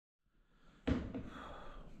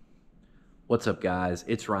What's up, guys?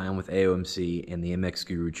 It's Ryan with AOMC and the MX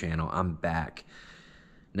Guru channel. I'm back.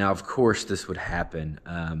 Now, of course, this would happen.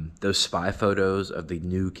 Those spy photos of the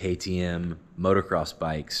new KTM motocross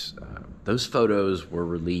bikes, those photos were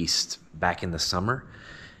released back in the summer,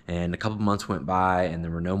 and a couple months went by and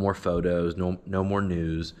there were no more photos, no more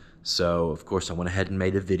news. So, of course, I went ahead and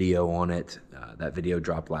made a video on it. That video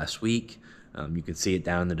dropped last week. You can see it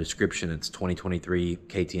down in the description. It's 2023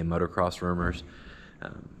 KTM motocross rumors.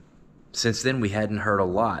 Since then, we hadn't heard a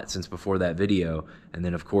lot since before that video. And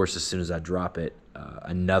then, of course, as soon as I drop it,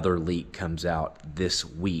 another leak comes out this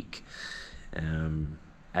week.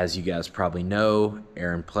 As you guys probably know,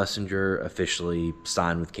 Aaron Plessinger officially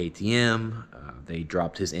signed with KTM. They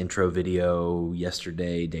dropped his intro video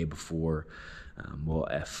yesterday, day before. Well,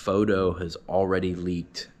 a photo has already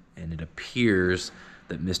leaked, and it appears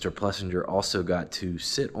that Mr. Plessinger also got to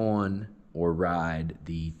sit on or ride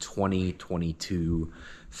the 2022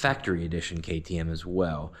 factory edition KTM as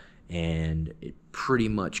well, and it pretty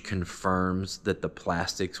much confirms that the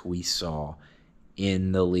plastics we saw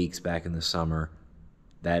in the leaks back in the summer,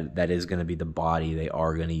 that is going to be the body they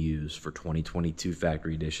are going to use for 2022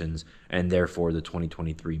 factory editions and therefore the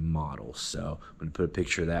 2023 models. So I'm going to put a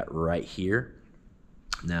picture of that right here.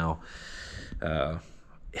 Now, I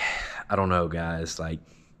don't know, guys, like,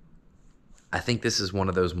 I think this is one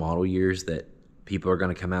of those model years that people are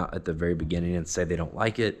going to come out at the very beginning and say they don't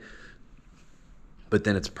like it, but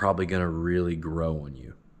then it's probably going to really grow on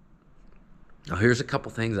you. Now, here's a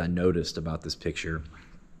couple things I noticed about this picture.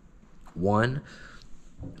 One,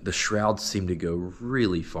 the shrouds seem to go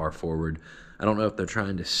really far forward. I don't know if they're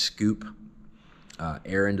trying to scoop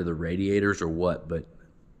air into the radiators or what, but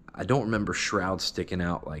I don't remember shrouds sticking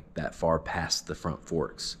out like that far past the front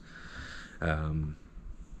forks.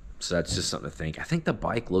 So that's just something to think. I think the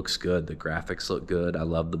bike looks good. The graphics look good. I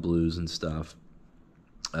love the blues and stuff.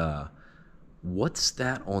 What's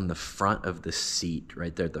that on the front of the seat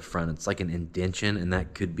right there at the front? It's like an indention, and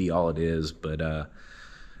that could be all it is, but I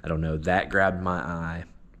don't know. That grabbed my eye.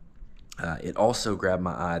 It also grabbed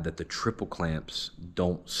my eye that the triple clamps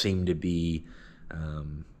don't seem to be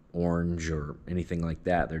orange or anything like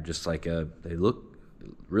that. They're just like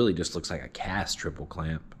really just looks like a cast triple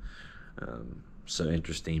clamp. So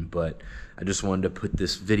interesting, but I just wanted to put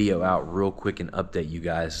this video out real quick and update you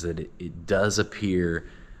guys that it does appear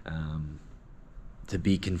to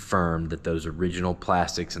be confirmed that those original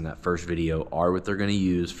plastics in that first video are what they're going to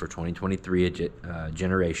use for 2023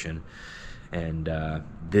 generation. And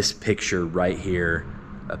this picture right here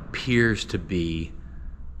appears to be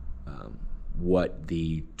what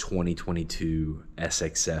the 2022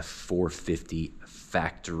 SXF 450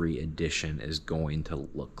 factory edition is going to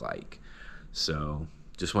look like. So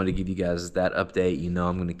just wanted to give you guys that update. You know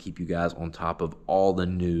I'm going to keep you guys on top of all the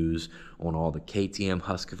news on all the KTM,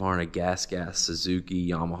 Husqvarna, Gas, Suzuki,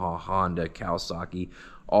 Yamaha, Honda, Kawasaki,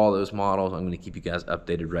 all those models. I'm going to keep you guys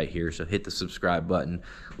updated right here. So hit the subscribe button,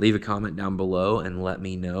 leave a comment down below, and let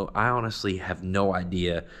me know. I honestly have no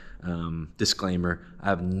idea. Disclaimer, I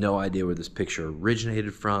have no idea where this picture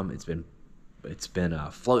originated from. It's been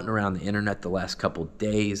floating around the internet the last couple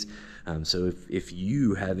days. So if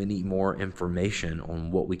you have any more information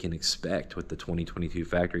on what we can expect with the 2022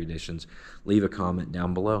 factory editions, leave a comment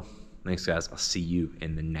down below. Thanks, guys. I'll see you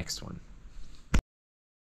in the next one.